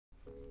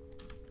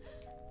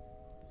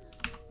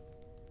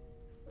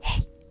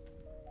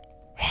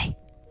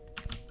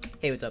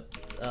Hey, what's up?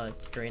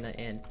 It's Drena,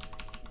 and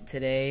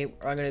today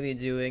I'm gonna be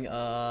doing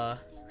another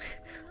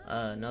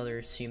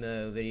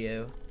Sumo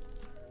video.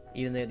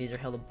 Even though these are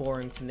hella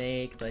boring to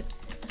make, but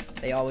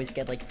they always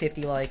get like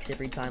 50 likes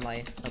every time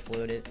I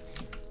upload it.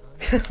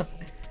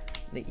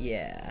 But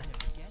yeah,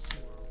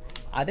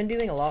 I've been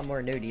doing a lot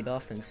more no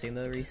debuff than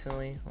Sumo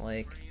recently.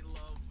 Like,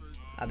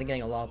 I've been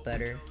getting a lot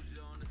better.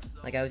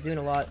 Like, I was doing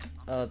a lot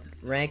of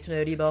ranked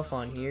no debuff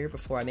on here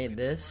before I made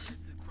this.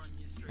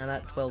 I'm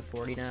at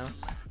 1240 now.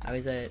 I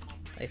was at,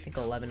 I think,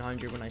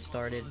 1100 when I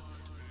started.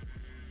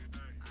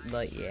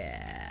 But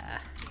yeah.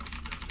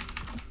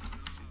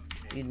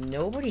 Dude,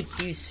 nobody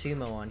cues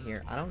Sumo on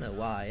here. I don't know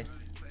why.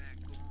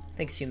 I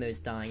think Sumo's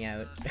dying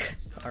out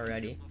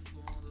already.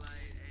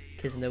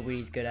 Because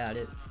nobody's good at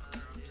it.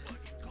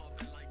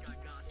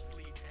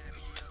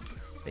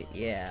 But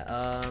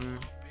yeah,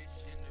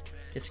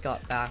 just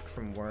got back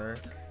from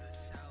work.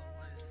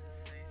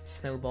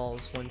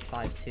 Snowball's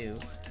 152.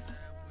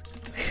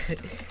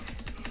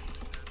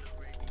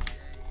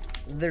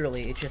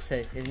 Literally, it just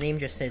said, his name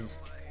just says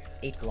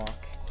 8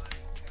 block.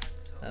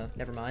 Oh,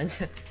 never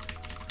mind.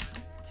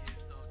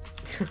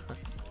 But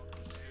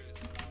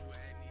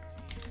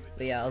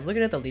yeah, I was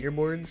looking at the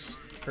leaderboards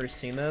for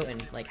Sumo,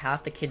 and like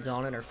half the kids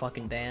on it are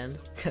fucking banned.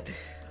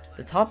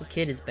 The top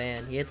kid is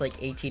banned. He had like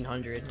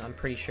 1800, I'm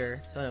pretty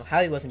sure. I don't know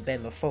how he wasn't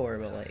banned before,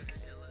 but like,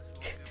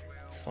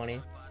 it's funny.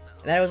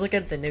 And then I was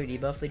looking at the no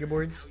debuff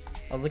leaderboards.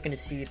 I was looking to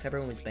see if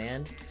everyone was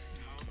banned.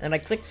 And I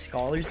clicked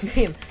Scholar's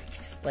name.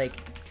 He's like,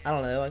 I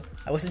don't know.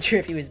 I wasn't sure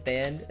if he was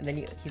banned. And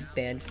then he's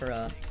banned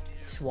for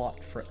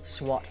SWAT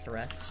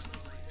threats.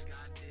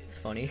 It's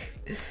funny.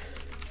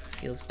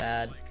 Feels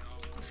bad.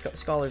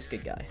 Scholar's a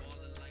good guy.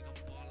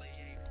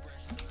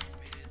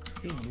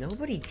 Dude,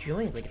 nobody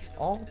joins. Like, it's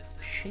all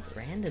shit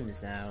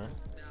randoms now.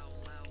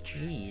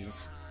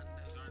 Jeez.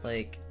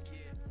 Like.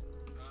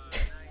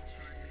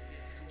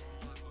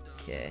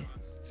 Okay.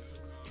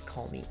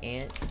 Call me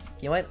Ant.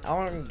 You know what?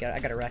 I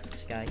gotta wreck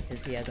this guy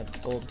because he has a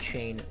gold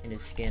chain in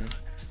his skin.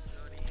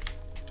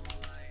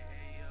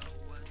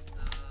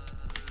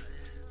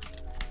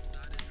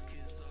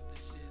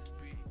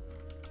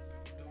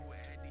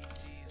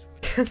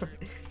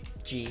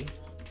 G.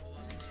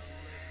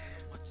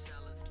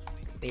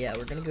 But yeah,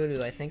 we're gonna go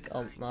to, I think,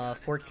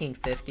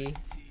 1450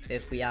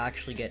 if we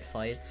actually get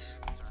fights.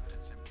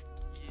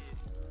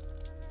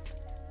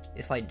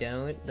 If I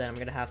don't, then I'm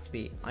gonna have to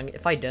be.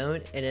 If I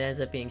don't, and it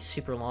ends up being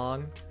super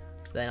long,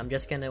 then I'm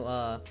just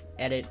gonna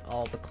edit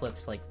all the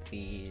clips like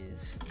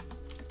these.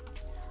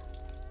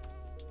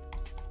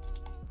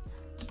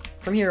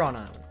 From here on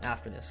out,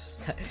 after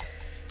this.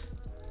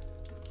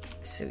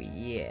 So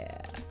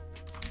yeah.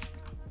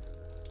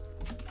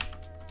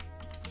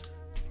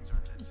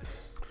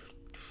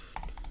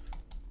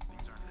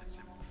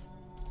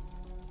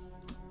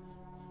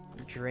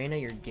 Drena,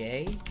 you're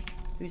gay?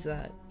 Who's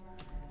that?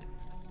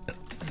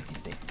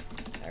 Excuse me.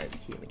 Alright,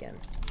 cue him again.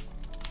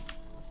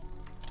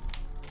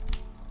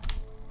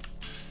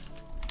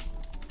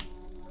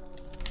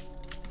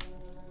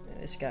 Yeah,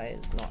 this guy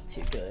is not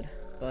too good,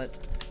 but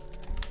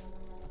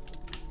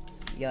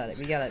we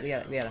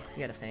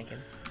gotta thank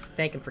him.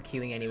 Thank him for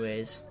queuing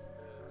anyways.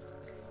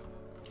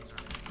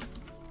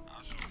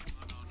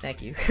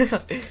 Thank you.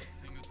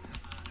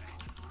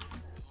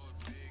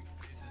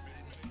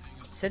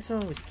 Said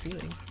someone was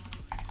queuing.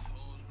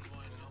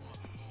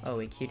 Oh,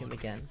 we queued him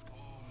again.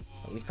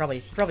 Oh, he probably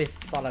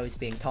thought I was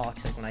being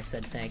toxic when I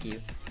said thank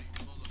you.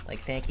 Like,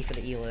 thank you for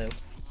the elo.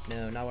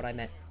 No, not what I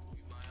meant.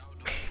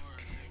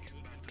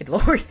 Good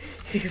lord.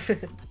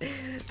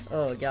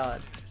 Oh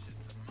god.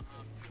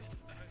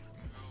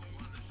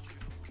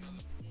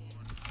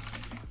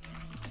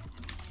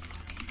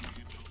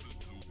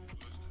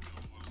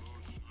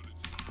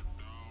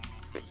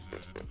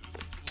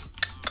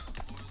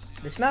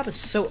 This map is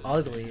so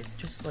ugly. It's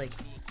just like,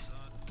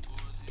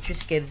 it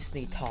just gives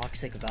me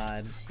toxic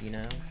vibes, you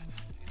know?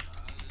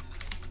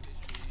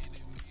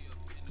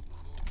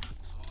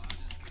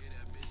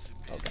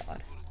 Oh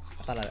god.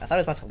 I thought I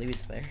was about to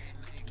lose there.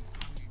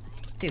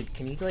 Dude,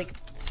 can you like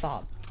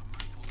stop?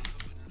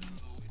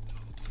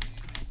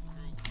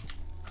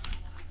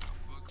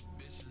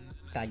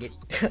 Faggot.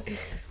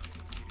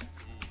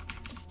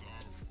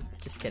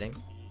 Just kidding.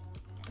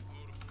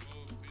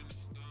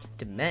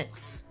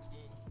 Demence.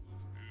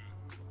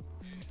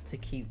 It's a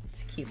cute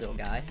little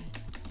guy.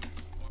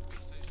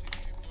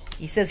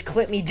 He says,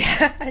 "Clip me,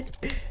 Dad."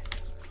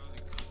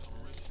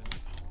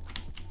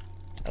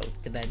 Oh,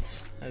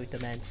 demence. Oh,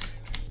 demence.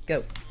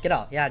 Go. Get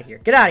off. Get out of here.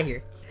 Get out of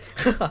here.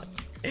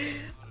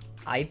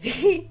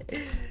 IP?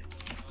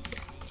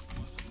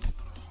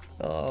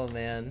 Oh,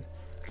 man.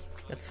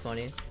 That's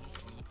funny.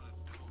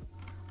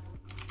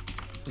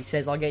 He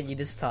says, "I'll get you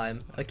this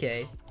time."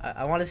 Okay.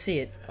 I want to see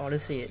it. I want to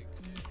see it.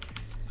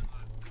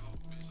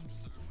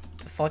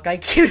 Fuck, I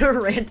queued a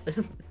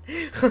random.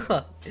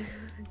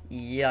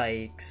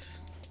 Yikes.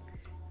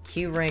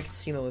 Q ranked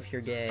Sumo if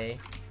you're gay.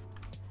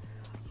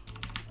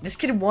 This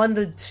kid won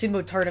the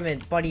Sumo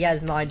tournament, but he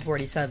has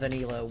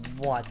 947 elo.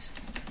 What?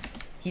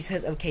 He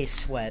says, okay,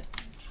 sweat.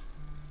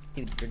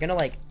 Dude, you're gonna,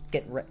 like,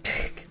 get ripped.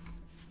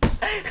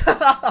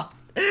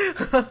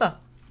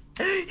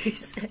 He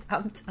said,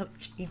 I'm tough,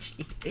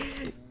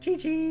 GG.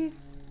 GG.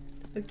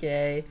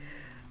 Okay.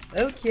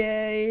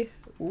 Okay.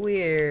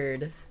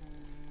 Weird.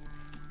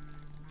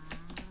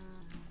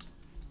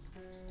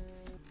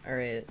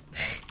 Alright.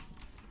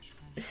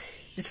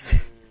 Just...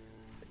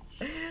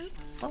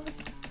 Fuck.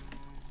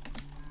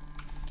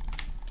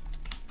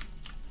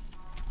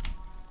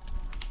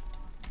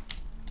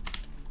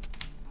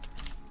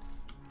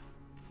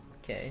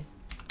 Okay.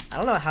 I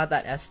don't know how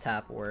that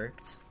S-tap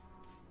worked.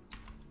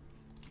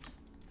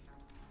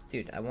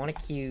 Dude, I want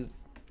to queue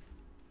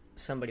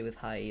somebody with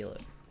high elo.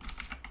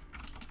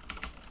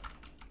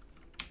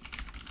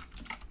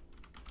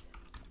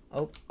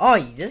 Oh,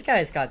 this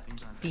guy's got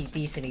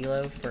decent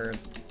elo for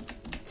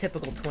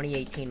typical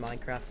 2018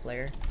 Minecraft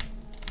player.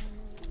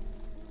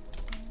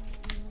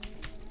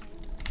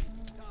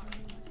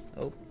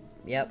 Oh,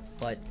 yep,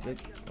 but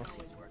let's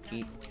see.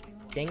 Jeep,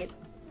 dang it.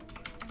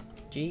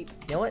 Jeep,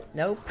 you know what?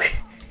 Nope.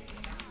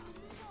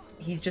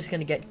 He's just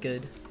gonna get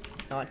good,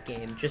 not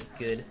game, just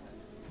good.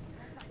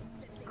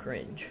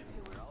 Cringe.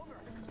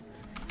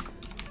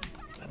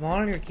 My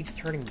monitor keeps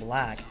turning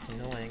black. It's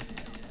annoying.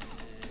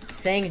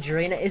 Saying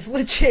Drena is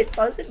legit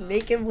doesn't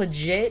make him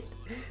legit.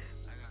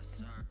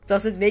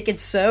 Doesn't make it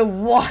so.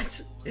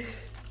 What?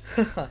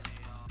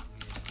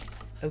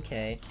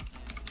 Okay.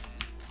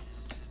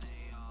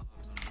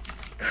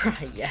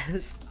 Cry,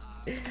 yes.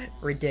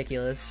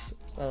 Ridiculous.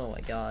 Oh my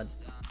god.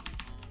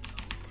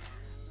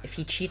 If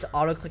he cheats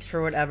auto-clicks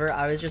for whatever,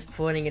 I was just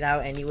pointing it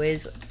out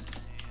anyways.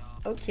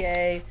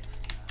 Okay.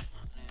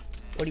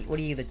 What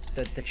are you,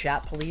 the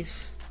chat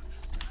police?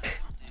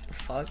 The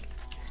fuck?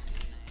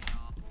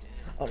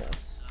 Oh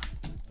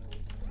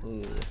no.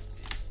 Ooh.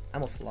 I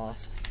almost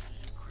lost.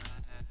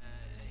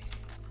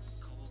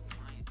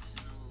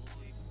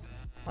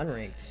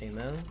 Unranked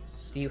Sumo.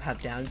 Do you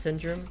have Down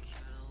syndrome?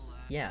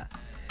 Yeah.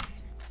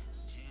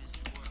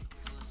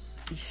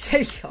 He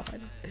said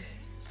God.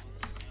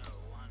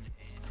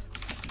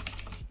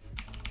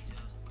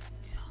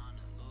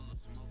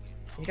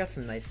 He got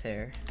some nice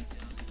hair.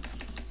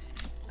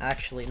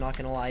 Actually, not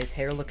gonna lie, his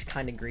hair looks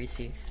kinda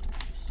greasy.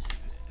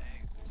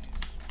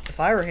 If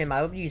I were him,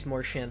 I would use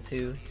more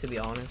shampoo, to be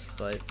honest,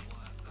 but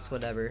it's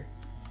whatever.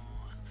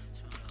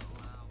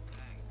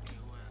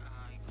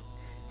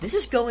 This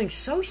is going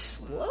so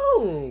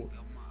slow!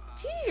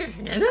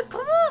 Jesus, nigga,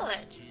 come on!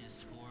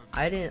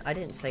 I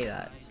didn't say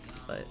that,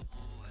 but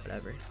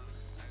whatever.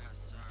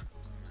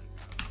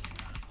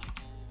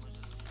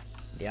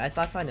 Yeah, I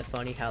find it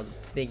funny how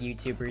big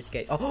YouTubers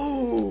get.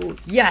 Oh,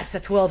 yes,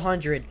 at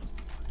 1200.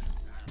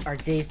 Our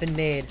day's been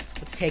made.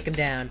 Let's take him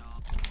down.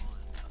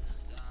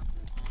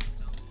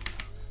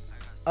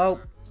 Oh,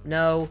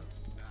 no.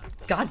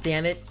 God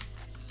damn it.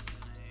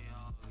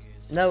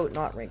 No,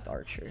 not ranked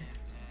archer.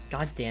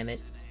 God damn it.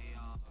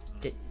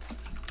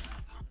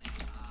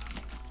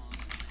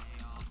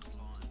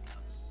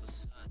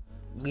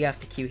 We have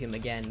to queue him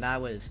again. I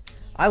was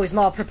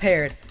not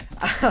prepared.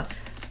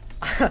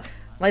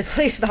 My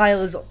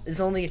playstyle is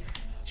only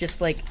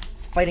just like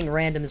fighting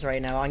randoms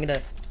right now. I'm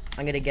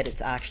gonna get it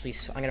to actually.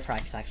 I'm gonna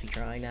practice actually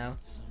trying now,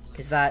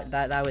 because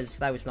that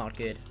was not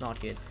good. Not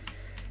good.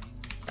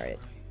 All right.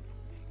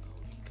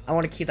 I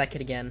want to keep that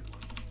kid again.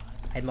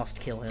 I must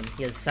kill him.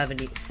 He has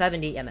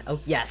 70 and oh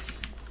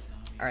yes.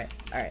 All right.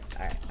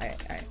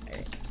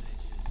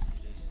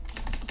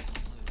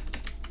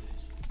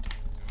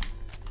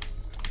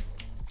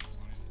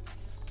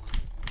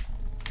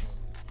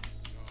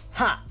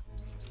 Ha!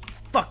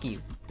 Fuck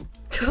you.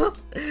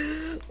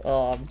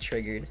 Oh, I'm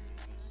triggered.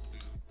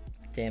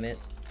 Damn it.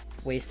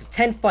 Waste of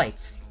 10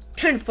 fights.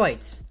 10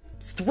 fights.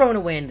 It's thrown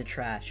away in the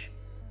trash.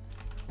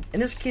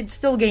 And this kid's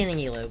still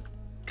gaining elo.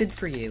 Good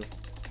for you.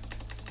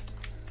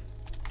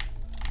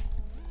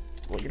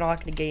 Well, you're not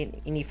gonna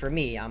gain any for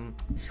me. I'm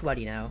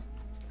sweaty now.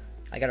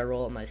 I gotta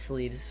roll up my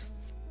sleeves.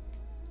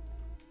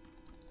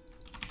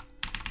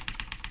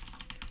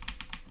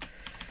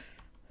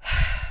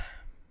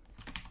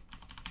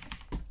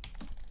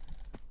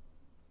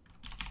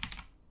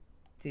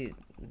 Dude,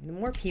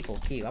 more people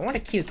queue. I want to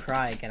queue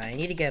Cry again. I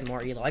need to get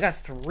more elo. I got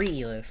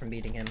 3 elo from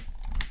beating him.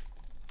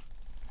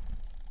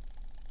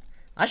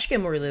 I should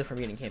get more elo from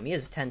beating him. He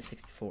has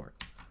 1064.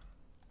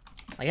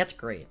 Like, that's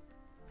great.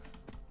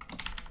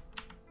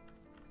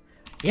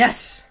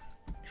 Yes!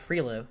 Free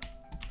elo.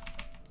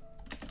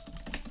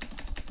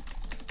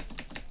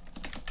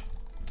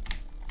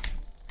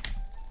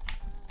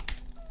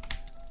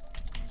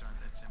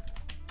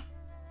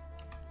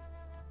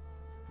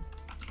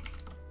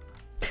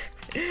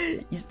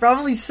 He's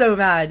probably so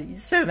mad.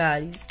 He's so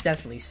mad. He's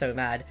definitely so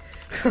mad.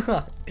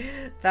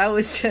 That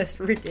was just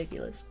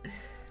ridiculous.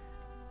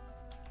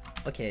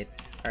 Okay,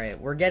 alright.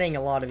 We're getting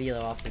a lot of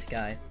elo off this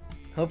guy.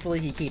 Hopefully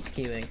he keeps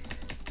queuing.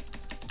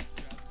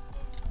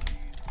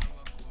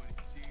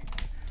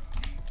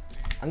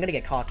 I'm gonna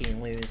get cocky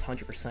and lose,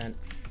 100%.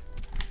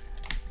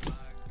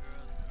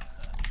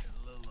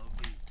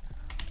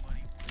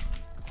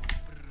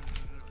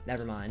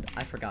 Never mind.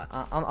 I forgot.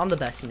 I'm the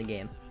best in the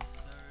game.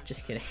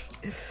 Just kidding.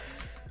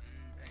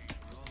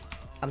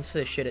 I'm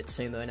so shit at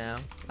sumo now.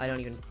 I don't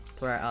even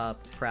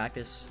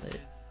practice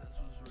it.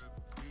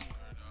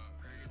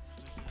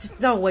 There's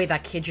no way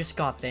that kid just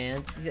got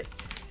banned.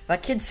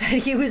 That kid said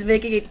he was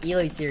making an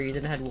Elo series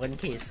and had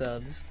 1K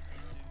subs.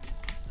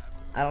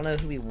 I don't know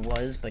who he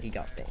was, but he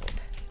got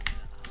banned.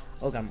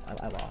 Oh god,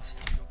 I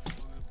lost.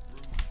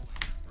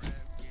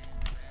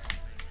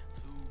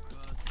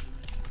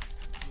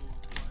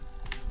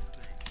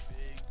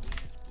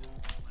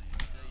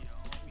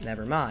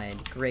 Never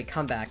mind. Great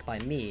comeback by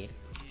me.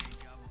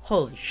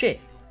 Holy shit.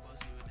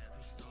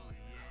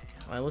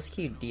 Alright, let's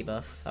keep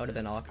debuff. That would have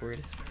been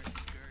awkward.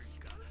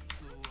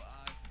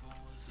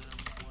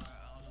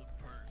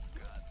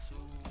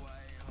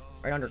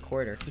 Right under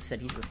quarter. He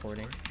said he's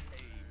recording.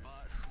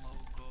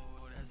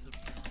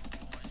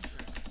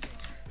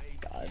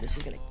 God, this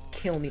is gonna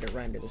kill me to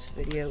render this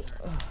video.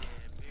 Ugh.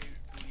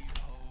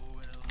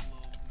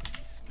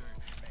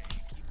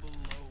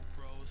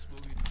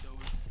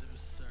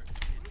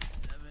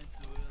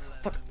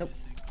 Fuck, nope.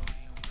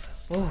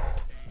 Oh.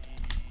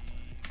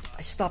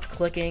 I stopped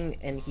clicking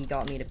and he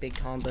got me in a big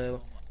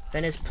combo.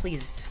 Venice,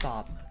 please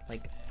stop.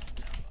 Like,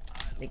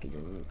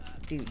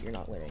 dude, you're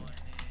not winning.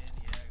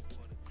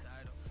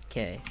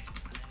 Okay.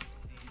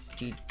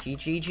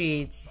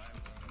 GG.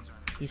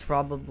 He's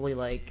probably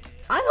like,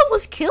 I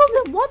almost killed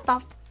him, what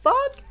the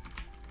fuck?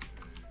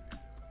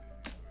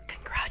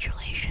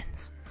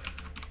 Congratulations.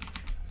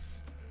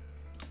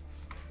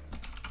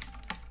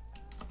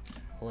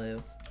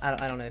 Hello.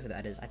 I don't know who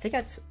that is. I think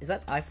is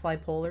that iFly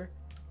Polar?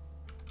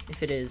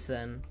 If it is,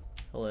 then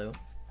hello.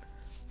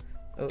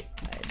 Oh,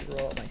 I had to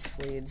roll up my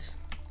sleeves.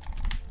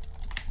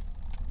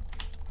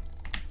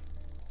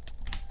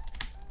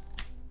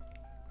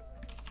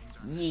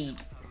 Yeet.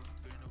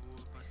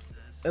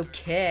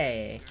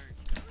 Okay.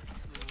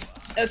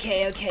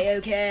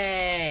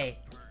 Okay.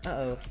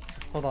 Uh-oh.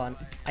 Hold on.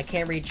 I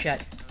can't read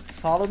chat.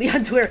 Follow me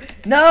on Twitter.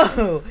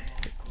 No!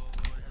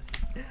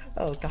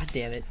 Oh, god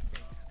damn it.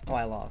 Oh,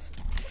 I lost.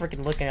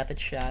 Freaking looking at the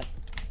chat.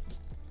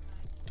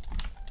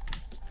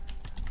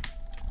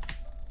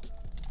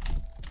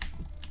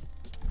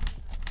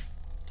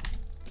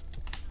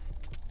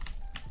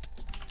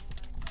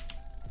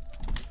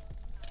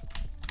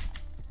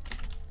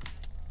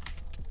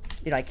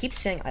 Dude, I keep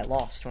saying I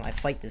lost when I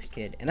fight this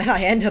kid, and then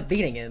I end up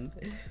beating him.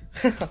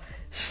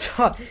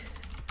 Stop.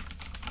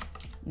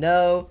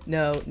 No,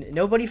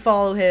 nobody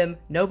follow him.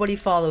 Nobody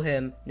follow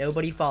him,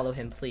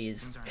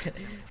 please.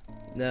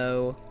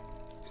 No.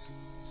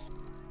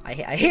 I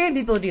hate when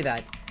people do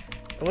that.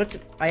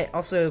 I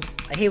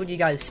hate when you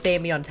guys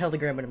spam me on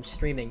Telegram when I'm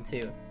streaming,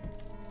 too.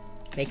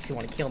 Makes me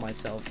want to kill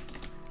myself.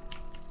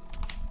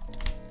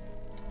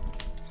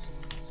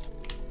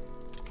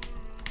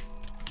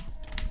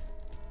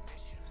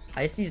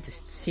 I just used this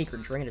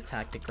secret Drena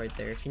tactic right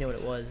there. If you know what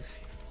it was,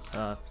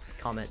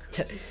 comment.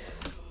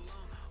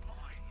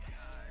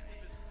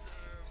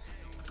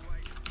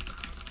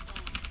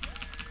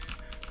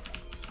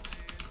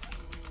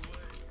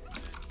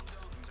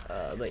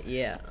 But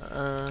yeah,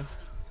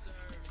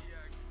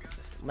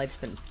 life's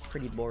been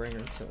pretty boring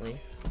recently.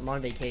 I'm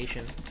on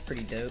vacation. It's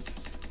pretty dope.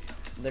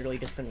 Literally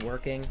just been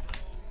working,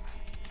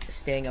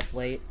 staying up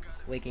late,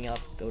 waking up,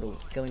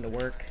 going to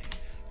work.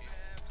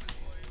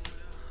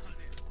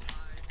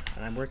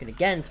 And I'm working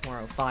again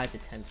tomorrow, 5 to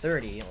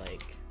 10:30.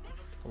 Like,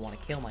 I want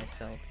to kill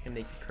myself. It's gonna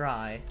make me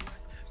cry.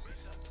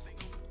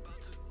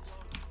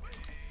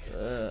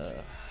 Ugh.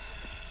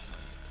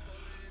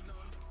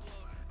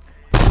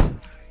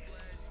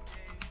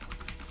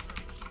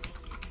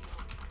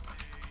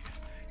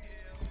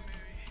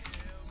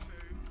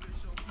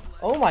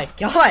 Oh my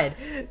god!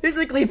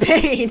 Physically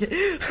pained!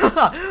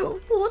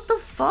 What the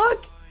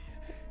fuck?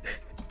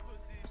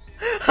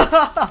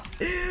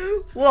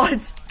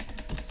 What?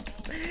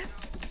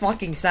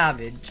 Fucking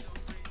savage.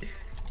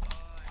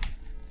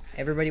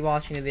 Everybody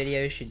watching the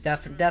video should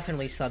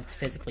definitely sub to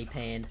physically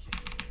pained.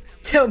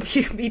 Don't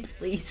mute me,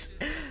 please.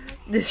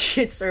 This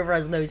shit server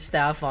has no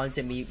staff on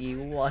to mute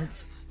you.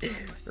 What?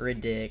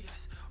 Ridic.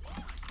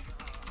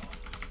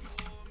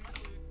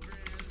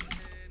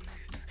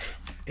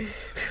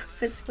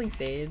 Physically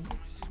pained.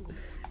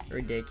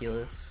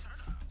 Ridiculous.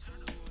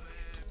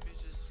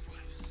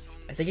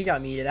 I think he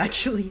got muted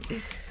actually.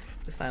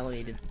 The silent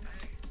muted.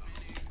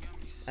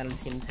 I don't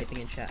see him typing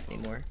in chat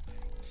anymore.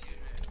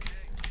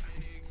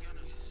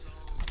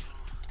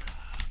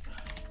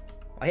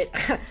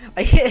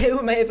 I hit him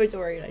with my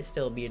inventory and I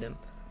still beat him.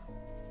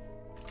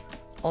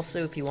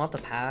 Also, if you want the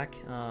pack,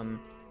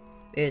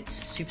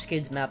 it's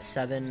soupskidz map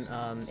 7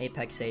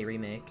 apexay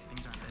remake.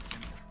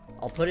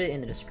 I'll put it in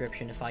the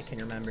description if I can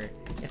remember.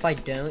 If I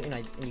don't,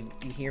 and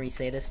you hear me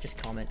say this, just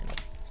comment and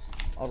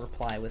I'll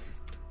reply with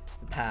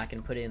the pack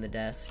and put it in the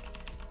desk.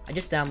 I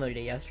just downloaded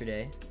it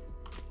yesterday.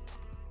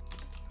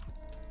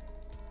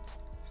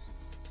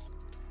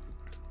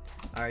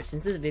 Alright,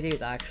 since this video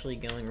is actually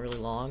going really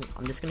long,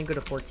 I'm just gonna go to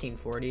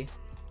 1440.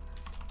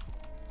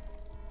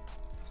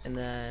 And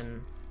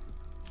then,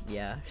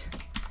 yeah.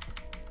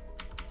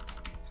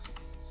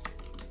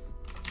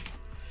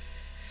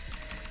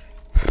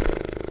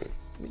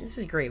 This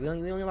is great. We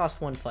only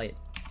lost one fight.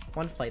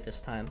 One fight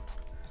this time.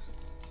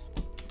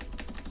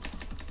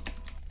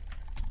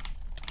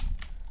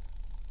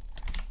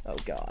 Oh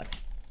god.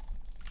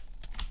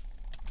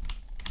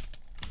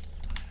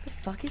 The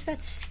fuck is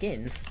that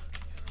skin?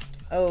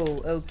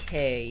 Oh,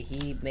 okay,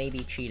 he may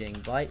be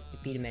cheating, but we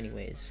beat him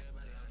anyways.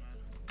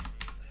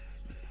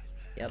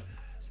 Yep,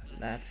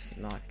 that's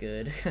not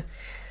good.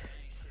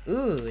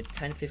 Ooh,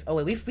 10-15.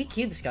 Oh wait, we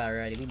queued this guy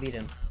already. We beat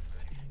him.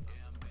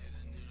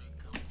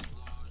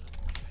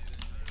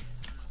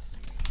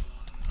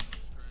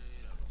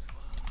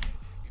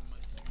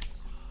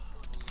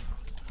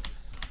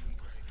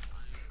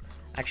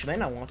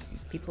 Actually,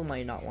 people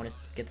might not want to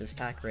get this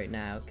pack right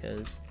now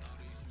because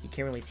you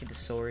can't really see the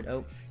sword.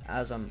 Oh,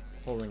 as I'm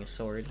holding a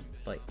sword,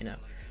 but you know.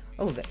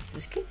 Oh,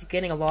 this kid's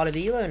getting a lot of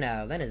elo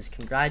now. That is,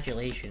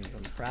 congratulations.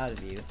 I'm proud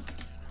of you.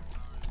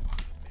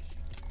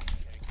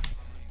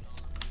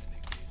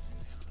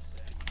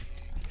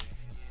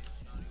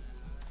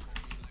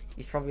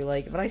 He's probably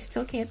like, but I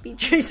still can't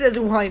beat you. He says,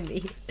 why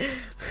me?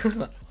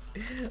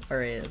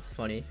 Alright, that's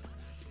funny.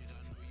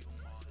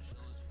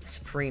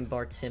 Supreme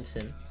Bart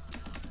Simpson.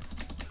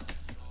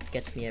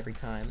 Gets me every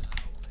time.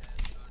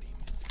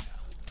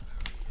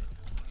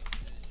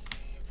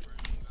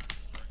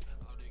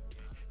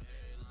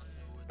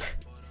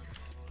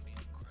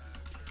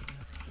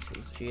 This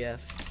is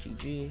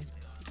GG.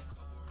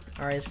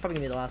 Alright, it's probably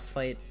gonna be the last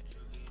fight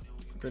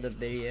for the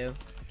video.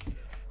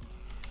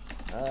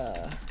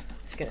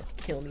 It's gonna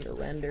kill me to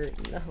render.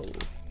 No.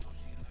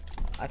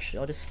 Actually,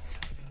 I'll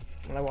just,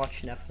 when I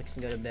watch Netflix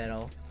and go to bed,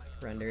 I'll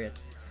render it.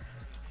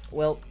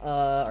 Well,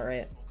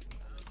 alright.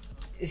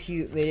 If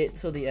you made it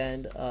till the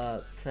end,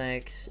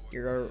 thanks.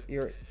 You're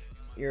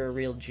a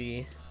real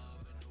G.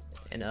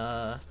 And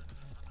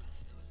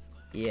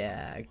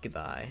yeah,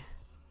 goodbye.